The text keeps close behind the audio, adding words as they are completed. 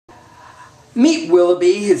Meet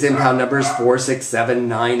Wiloughby. His impound number is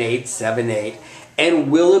 4679878.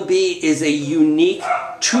 And Wiloughby is a unique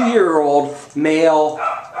 2-year-old male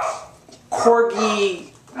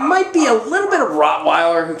corgi, might be a little bit of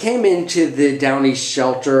Rottweiler, who came into the Downey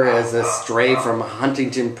shelter as a stray from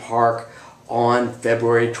Huntington Park on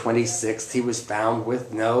February 26th. He was found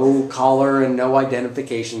with no collar and no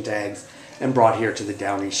identification tags and brought here to the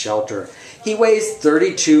Downey shelter. He weighs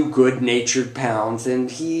 32 good-natured pounds,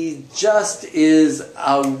 and he just is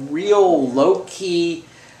a real low-key,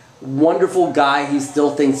 wonderful guy. He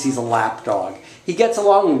still thinks he's a lap dog. He gets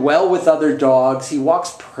along well with other dogs. He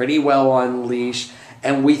walks pretty well on leash,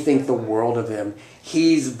 and we think the world of him.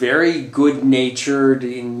 He's very good-natured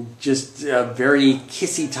and just a very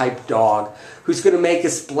kissy-type dog who's going to make a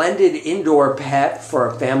splendid indoor pet for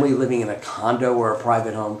a family living in a condo or a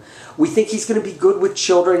private home. We think he's going to be good with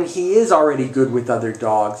children. He is already good with other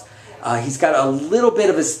dogs. He's got a little bit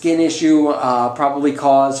of a skin issue, probably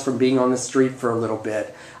caused from being on the street for a little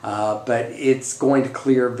bit, but it's going to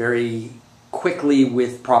clear very quickly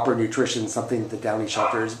with proper nutrition, something that the Downey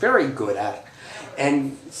shelter is very good at.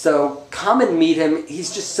 And so come and meet him.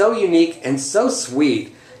 He's just so unique and so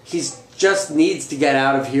sweet. He just needs to get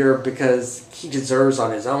out of here because he deserves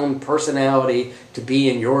on his own personality to be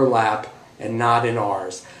in your lap and not in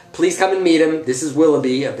ours. Please come and meet him. This is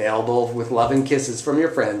Wiloughby, available with love and kisses from your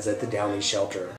friends at the Downey shelter.